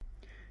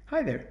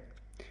Hi there.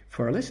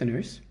 For our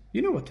listeners,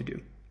 you know what to do.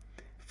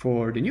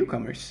 For the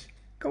newcomers,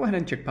 go ahead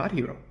and check Pod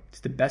Hero. It's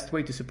the best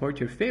way to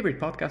support your favorite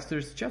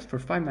podcasters just for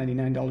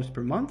 $5.99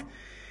 per month.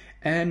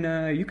 And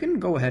you can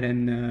go ahead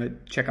and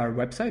check our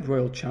website,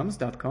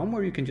 royalchums.com,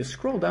 where you can just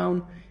scroll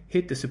down,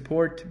 hit the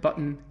support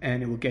button,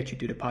 and it will get you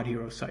to the Pod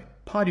Hero site.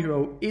 Pod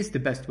Hero is the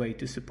best way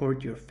to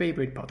support your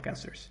favorite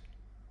podcasters.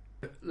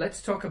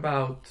 Let's talk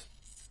about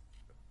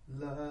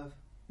Love.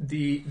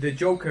 the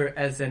Joker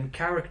as a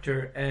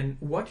character and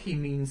what he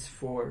means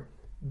for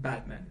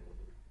Batman.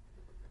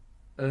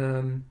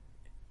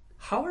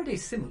 How are they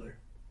similar?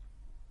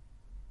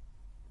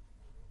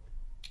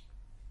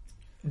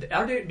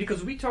 Are they,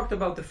 because we talked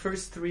about the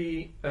first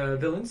three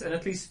villains, and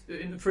at least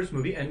in the first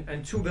movie,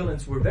 and two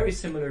villains were very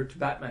similar to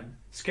Batman.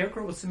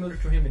 Scarecrow was similar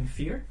to him in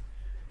fear,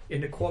 in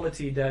the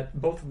quality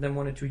that both of them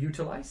wanted to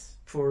utilize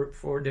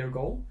for their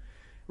goal.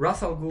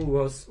 Ra's al Ghul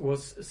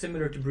was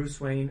similar to Bruce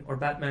Wayne or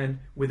Batman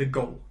with a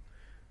goal,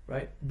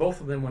 right?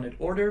 Both of them wanted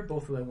order,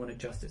 both of them wanted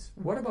justice.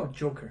 What about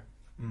Joker?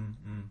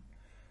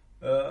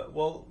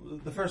 Well,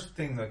 the first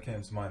thing that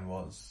came to mind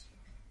was,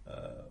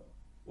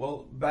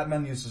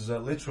 Batman uses a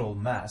literal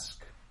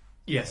mask.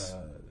 Yes.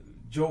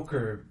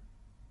 Joker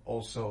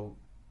also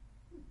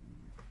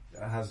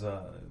has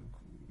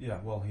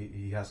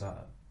he has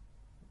a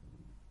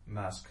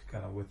mask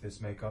kind of with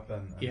his makeup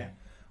and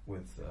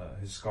with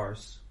his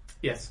scars.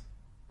 Yes.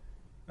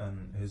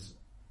 And his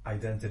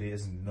identity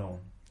isn't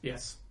known.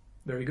 Yes.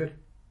 Very good.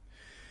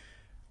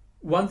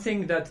 One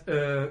thing that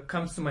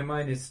comes to my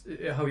mind is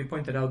how you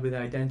pointed out with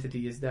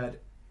identity is that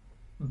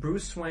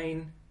Bruce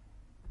Wayne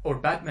or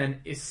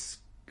Batman is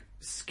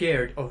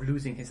scared of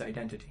losing his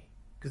identity.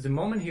 Because the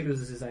moment he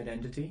loses his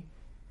identity,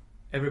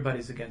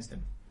 everybody's against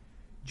him.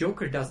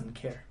 Joker doesn't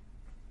care.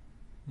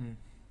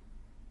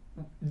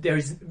 There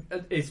is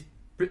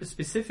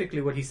specifically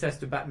what he says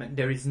to Batman,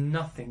 there is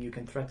nothing you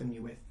can threaten me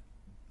with.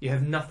 You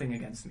have nothing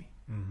against me.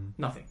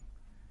 Nothing.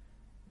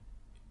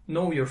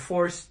 No, you're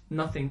forced,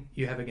 nothing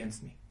you have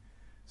against me.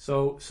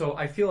 So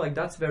I feel like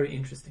that's very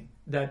interesting.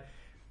 That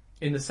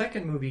in the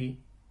second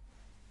movie,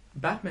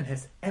 Batman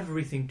has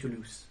everything to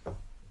lose.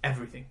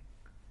 Everything.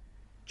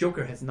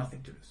 Joker has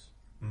nothing to lose.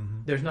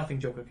 There's nothing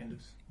Joker can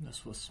lose.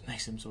 That's what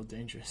makes him so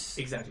dangerous.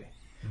 Exactly.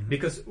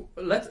 Because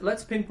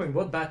let's pinpoint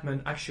what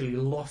Batman actually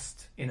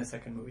lost in the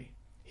second movie.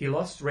 He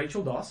lost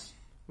Rachel Dawes,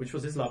 which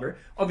was his lover.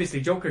 Obviously,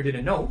 Joker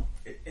didn't know.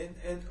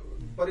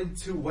 But in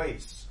two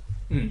ways.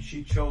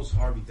 She chose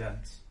Harvey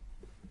Dent.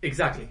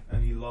 Exactly.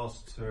 And he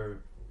lost her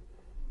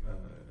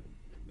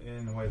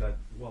in a way that,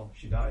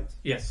 she died.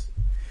 Yes.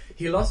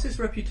 He lost his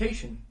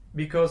reputation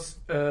because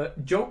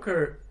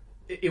Joker,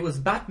 it was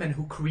Batman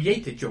who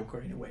created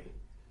Joker in a way.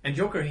 And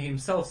Joker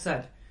himself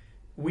said,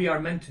 we are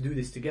meant to do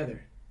this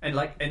together.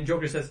 And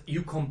Joker says,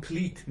 you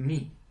complete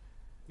me.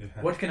 Yeah.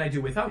 What can I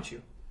do without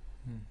you?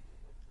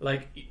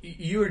 Like,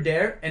 you're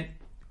there and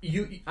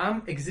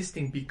I'm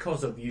existing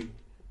because of you,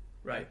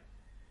 right?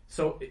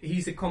 So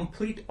he's a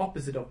complete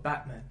opposite of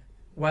Batman.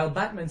 While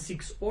Batman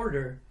seeks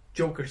order,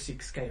 Joker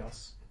seeks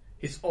chaos.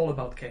 It's all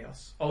about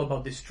chaos, all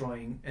about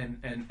destroying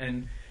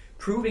and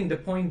proving the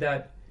point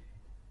that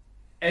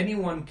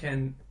anyone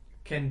can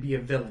be a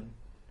villain,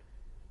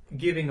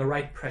 giving a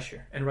right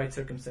pressure and right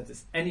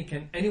circumstances.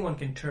 Anyone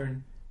can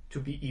turn to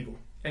be evil,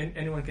 and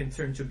anyone can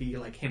turn to be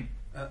like him.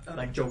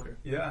 Like Joker.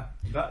 Yeah,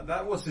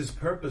 that was his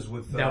purpose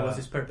with... that was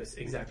his purpose,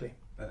 exactly.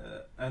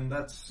 And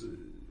that's,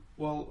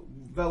 well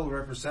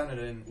represented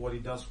in what he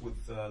does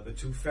with the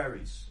two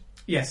fairies.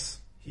 Yes.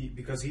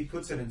 Because he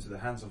puts it into the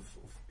hands of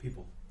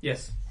people.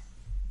 Yes.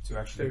 To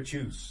actually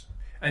choose.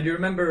 And you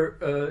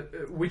remember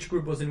which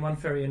group was in one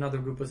fairy, another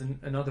group was in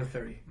another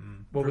fairy?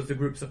 What was the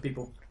groups of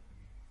people?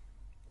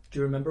 Do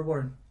you remember,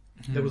 Warren?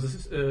 There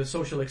was a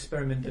social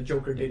experiment that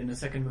Joker did in the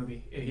second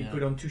movie. He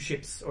put on two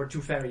ships, or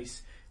two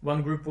ferries.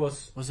 One group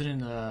was... Was it in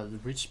the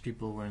rich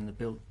people were in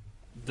the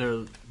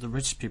the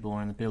rich people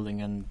were in the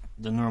building and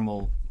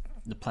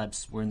the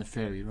plebs were in the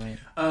ferry, right?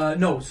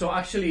 No, so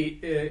actually...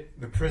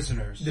 the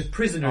prisoners. The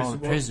prisoners,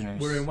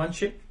 were in one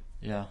ship.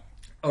 Yeah.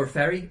 Or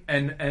ferry,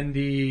 and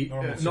the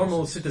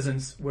normal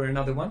citizens were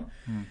another one.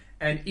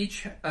 And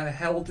each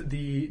held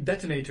the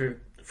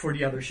detonator for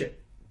the other ship.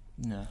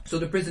 Yeah. So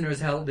the prisoners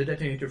held the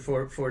detonator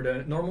for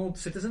the normal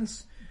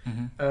citizens,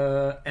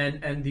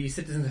 and the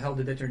citizens held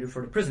the detonator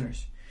for the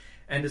prisoners.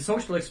 And the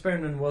social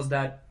experiment was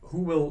that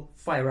who will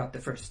fire up the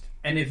first?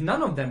 And if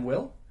none of them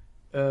will,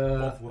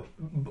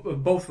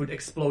 both would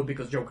explode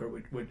because Joker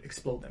would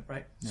explode them,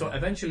 right? Yeah. So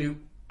eventually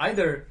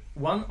either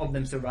one of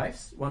them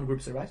survives, one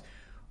group survives,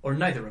 or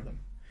neither of them.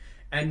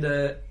 And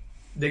the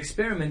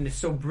experiment is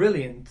so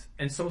brilliant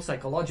and so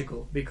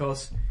psychological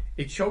because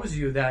it shows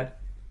you that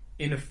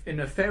in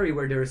a ferry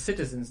where there are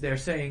citizens, they're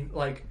saying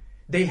like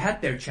they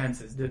had their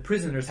chances. The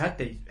prisoners had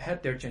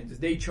their chances.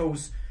 They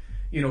chose,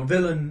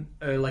 villain,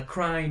 like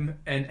crime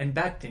and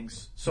bad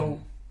things. So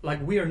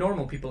like we are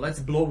normal people. Let's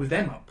blow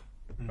them up,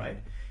 right?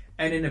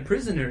 And in a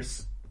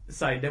prisoner's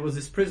side, there was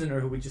this prisoner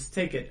who would just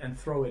take it and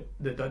throw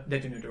the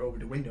detonator over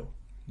the window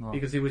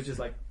because he was just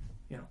like,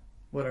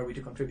 what are we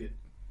to contribute?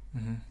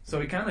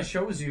 So it kind of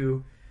shows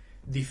you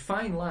the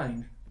fine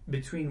line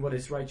between what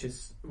is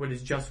righteous, what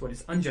is just, what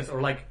is unjust,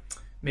 or like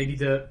maybe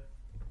the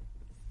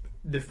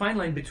fine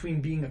line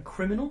between being a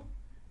criminal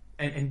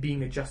and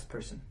being a just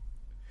person.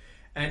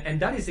 And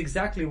that is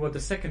exactly what the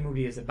second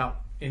movie is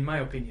about, in my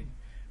opinion.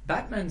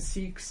 Batman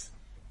seeks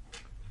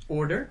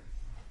order.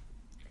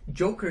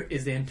 Joker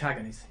is the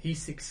antagonist. He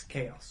seeks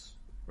chaos,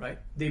 right?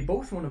 They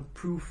both want to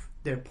prove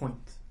their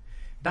point.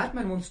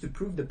 Batman wants to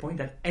prove the point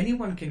that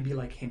anyone can be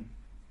like him.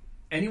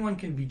 Anyone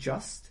can be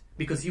just,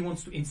 because he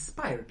wants to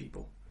inspire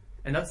people.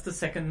 And that's the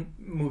second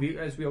movie,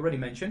 as we already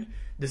mentioned,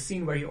 the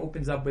scene where he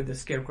opens up with the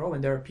Scarecrow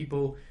and there are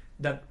people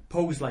that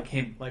pose like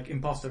him, like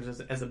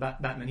imposters as a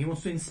Batman. He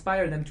wants to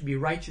inspire them to be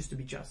righteous, to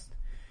be just.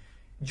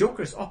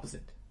 Joker's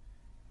opposite.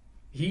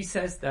 He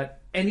says that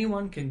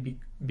anyone can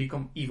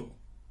become evil.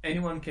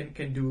 Anyone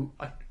can do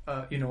a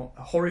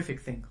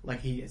horrific thing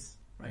like he is,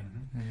 right?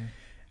 Mm-hmm. Mhm.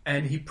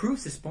 And he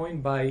proves his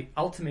point by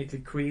ultimately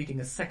creating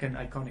a second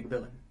iconic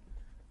villain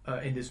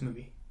in this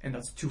movie, and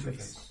that's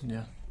Two-Face.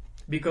 Yeah.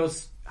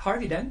 Because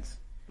Harvey Dent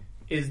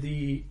is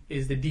the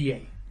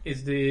DA,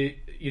 is the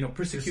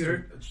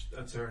persecutor,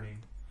 attorney.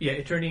 yeah,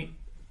 attorney,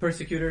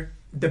 persecutor,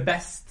 the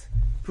best,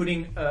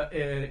 putting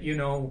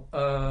Criminals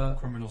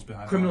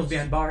behind criminals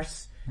behind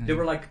bars. Mm. There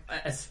were like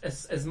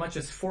as much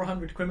as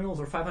 400 criminals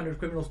or 500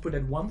 criminals put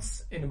at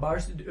once in the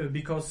bars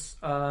because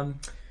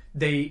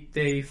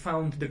they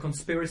found the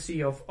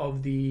conspiracy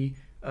of the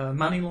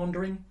money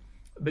laundering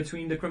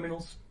between the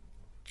criminals.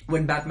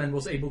 When Batman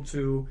was able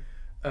to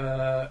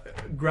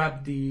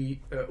grab the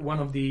one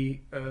of the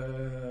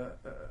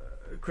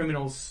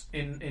criminals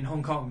in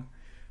Hong Kong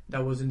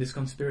that was in this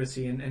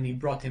conspiracy, and he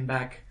brought him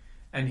back,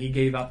 and he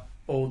gave up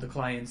all the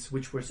clients,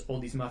 which was all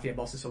these mafia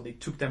bosses. So they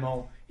took them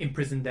all,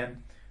 imprisoned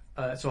them.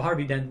 So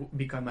Harvey then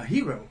became a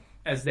hero,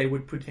 as they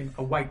would put him,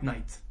 a white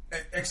knight.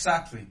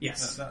 Exactly.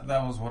 Yes.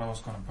 That was what I was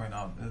going to point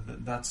out.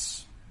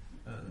 That's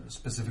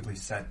specifically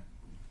said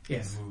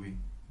Yes. in the movie.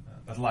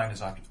 That line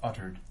is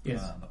uttered.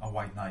 Yes. A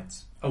white knight.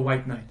 A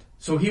white knight.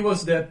 So he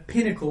was the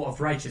pinnacle of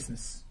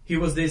righteousness. He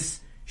was this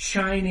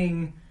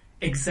shining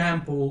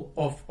example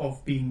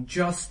of being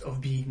just,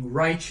 of being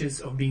righteous,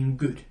 of being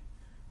good,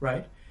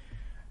 right?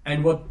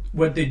 And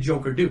what did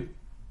Joker do?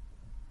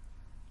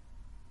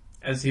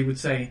 As he would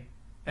say,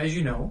 as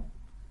you know,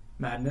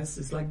 madness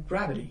is like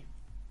gravity.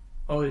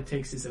 All it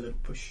takes is a little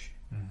push.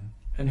 Mm-hmm.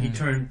 And he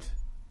turned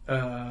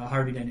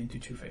Harvey Dent into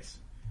Two-Face.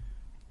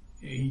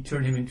 He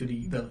turned him into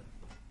the villain,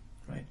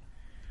 right?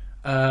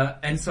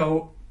 And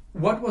so,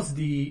 what was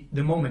the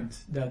moment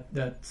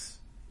that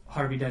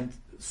Harvey Dent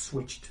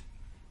switched?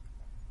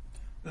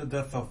 The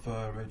death of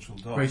Rachel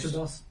Dawes. Rachel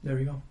Dawes. There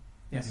we go.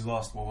 Yes. He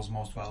lost what was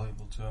most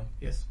valuable to him.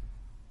 Yes.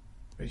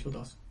 Rachel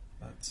Dawes.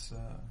 That's The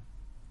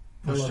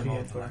pushed love him he over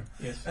had the for line.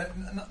 her. Yes.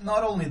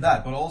 Not only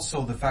that, but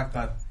also the fact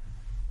that,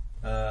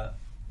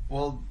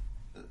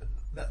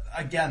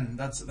 again,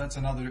 that's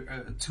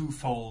another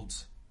twofold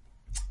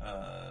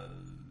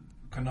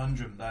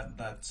conundrum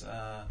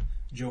that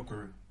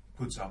Joker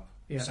puts up.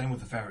 Yeah. Same with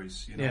the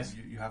fairies. You know, Yes.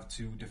 you have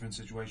two different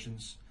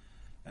situations,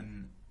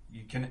 and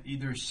you can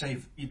either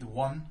save either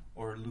one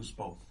or lose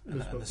both.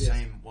 Lose And both, the yes.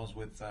 same was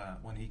with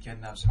when he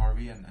kidnaps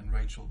Harvey and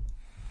Rachel,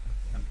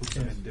 and puts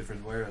them Yes. in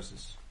different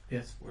warehouses,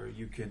 Yes. where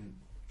you can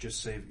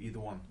just save either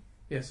one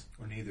Yes.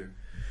 or neither.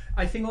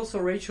 I think also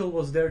Rachel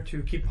was there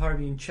to keep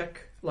Harvey in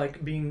check,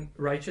 like being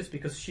righteous,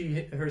 because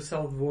she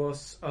herself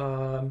was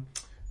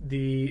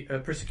the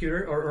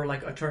persecutor or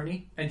like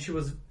attorney, and she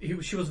was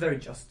very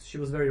just. She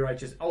was very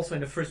righteous. Also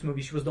in the first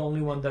movie, she was the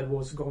only one that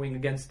was going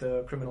against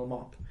the criminal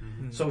mob.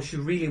 Mm-hmm. So she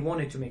really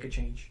wanted to make a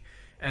change,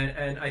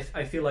 and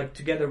I feel like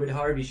together with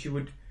Harvey, she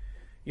would,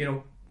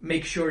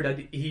 make sure that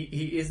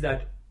he is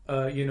that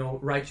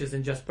righteous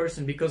and just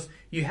person, because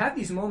you have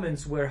these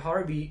moments where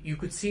Harvey, you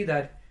could see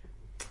that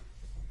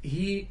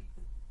he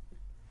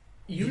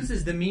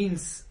uses the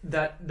means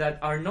that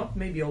are not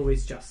maybe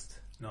always just.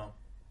 No.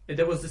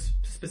 There was this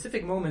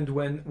specific moment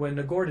when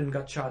Gordon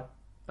got shot,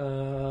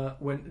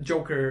 when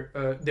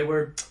Joker, they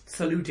were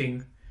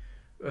saluting,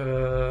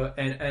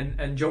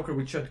 and Joker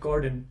would shoot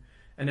Gordon,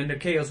 and then the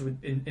chaos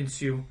would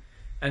ensue,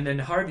 and then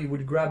Harvey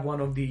would grab one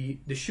of the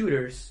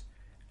shooters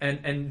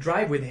and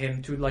drive with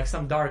him to like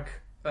some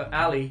dark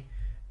alley,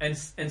 and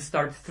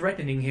start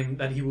threatening him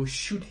that he will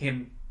shoot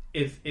him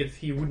if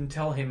he wouldn't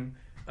tell him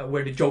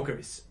where the Joker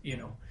is,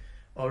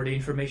 or the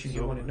information he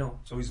wanted to know.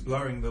 So he's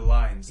blurring the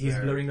lines. He's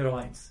there. blurring the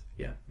lines,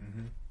 yeah.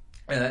 Mm-hmm.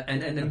 And then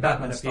And Batman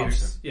Batman stops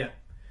appears. him. Yeah.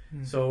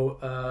 So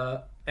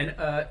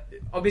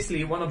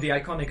obviously one of the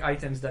iconic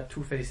items that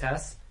Two-Face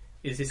has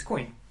is his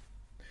coin.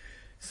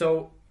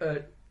 So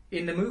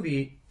in the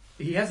movie,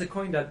 he has a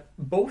coin that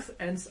both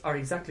ends are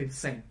exactly the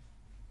same.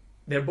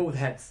 They're both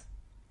heads,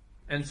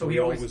 and so he he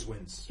always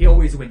wins. He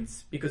always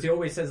wins because he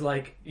always says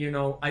like,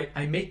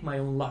 I make my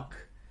own luck.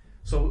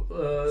 So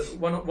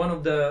one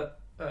of the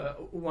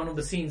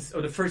scenes,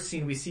 or the first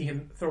scene we see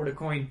him throw the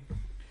coin,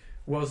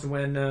 was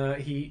when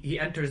he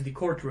enters the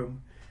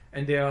courtroom,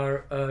 and they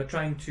are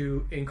trying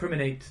to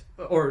incriminate,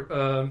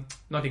 or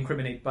not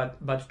incriminate,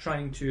 but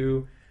trying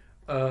to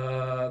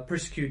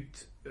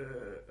persecute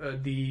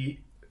the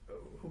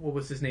what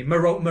was his name?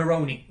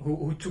 Maroni,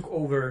 who took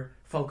over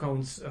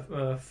Falcone's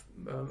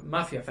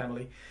mafia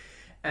family,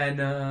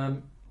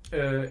 and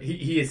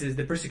he is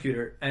the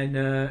persecutor,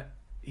 and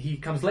he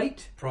comes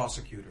late.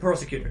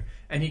 Prosecutor,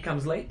 and he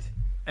comes late,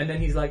 and then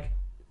he's like,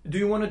 "Do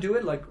you want to do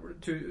it? Like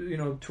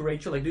to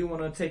Rachel, like, do you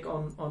want to take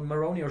on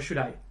Maroni, or should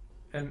I?"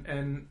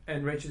 And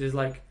Rachel is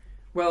like,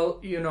 "Well,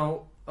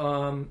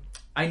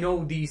 I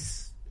know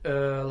these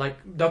like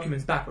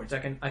documents backwards. I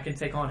can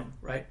take on him,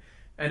 right?"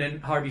 And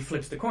then Harvey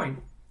flips the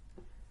coin,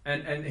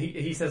 and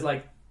he says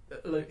like,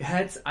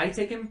 "Heads, I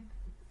take him.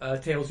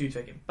 Tails, you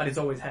take him. But it's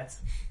always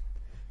heads,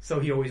 so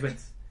he always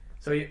wins."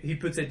 So he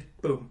puts it,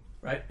 boom,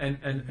 right,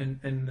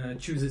 and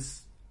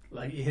chooses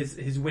like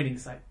his winning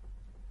side,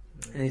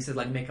 and he says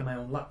like, "Make my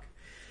own luck."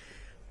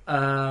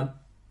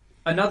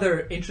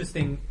 Another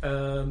interesting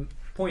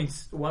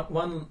points.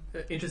 One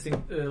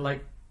interesting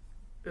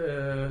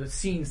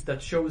scenes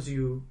that shows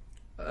you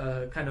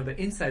kind of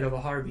the inside of a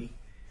Harvey,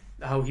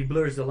 how he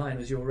blurs the line,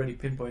 as you already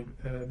pinpoint,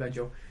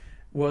 Benjo,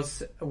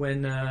 was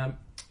when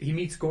he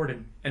meets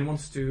Gordon and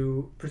wants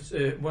to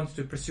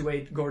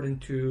persuade Gordon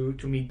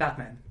to meet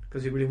Batman,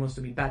 because he really wants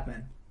to meet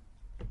Batman,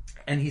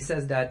 and he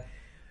says that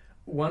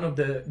one of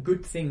the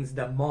good things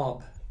that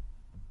mob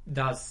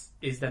does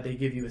is that they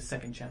give you a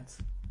second chance,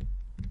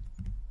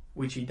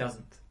 which he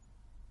doesn't,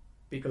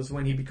 because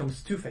when he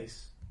becomes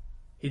Two-Face,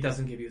 he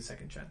doesn't give you a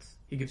second chance.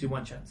 He gives you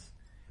one chance.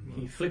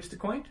 He flips the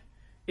coin.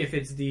 If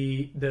it's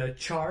the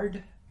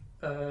charred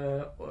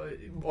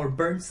or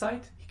burned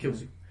side, he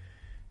kills you.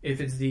 If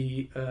it's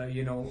the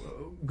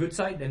good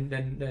side,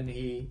 then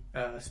he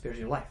spares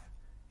your life.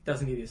 He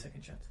doesn't give you a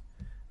second chance.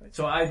 Right?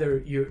 So either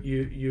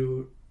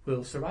you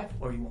will survive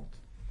or you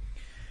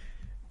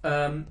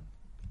won't.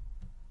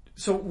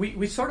 So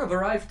we sort of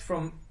arrived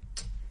from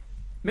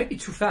maybe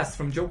too fast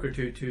from Joker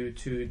to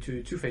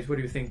Two-Face. What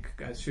do you think,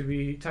 guys? Should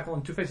we tackle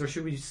on Two-Face, or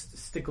should we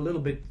stick a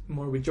little bit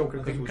more with Joker?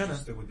 I think we should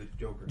stick with the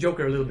Joker.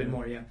 Joker a little bit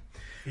more, yeah.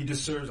 He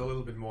deserves a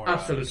little bit more.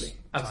 Absolutely.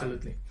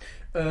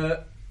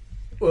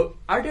 Well,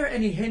 are there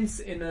any hints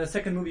in a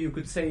second movie you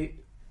could say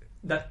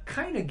that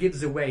kind of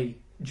gives away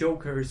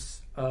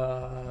Joker's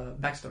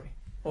backstory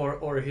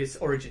or his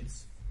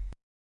origins?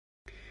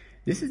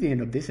 This is the end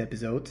of this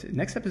episode.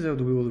 Next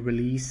episode we will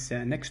release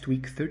next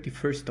week,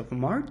 31st of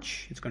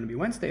March. It's going to be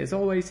Wednesday as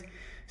always.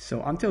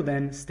 So until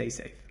then, stay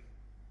safe.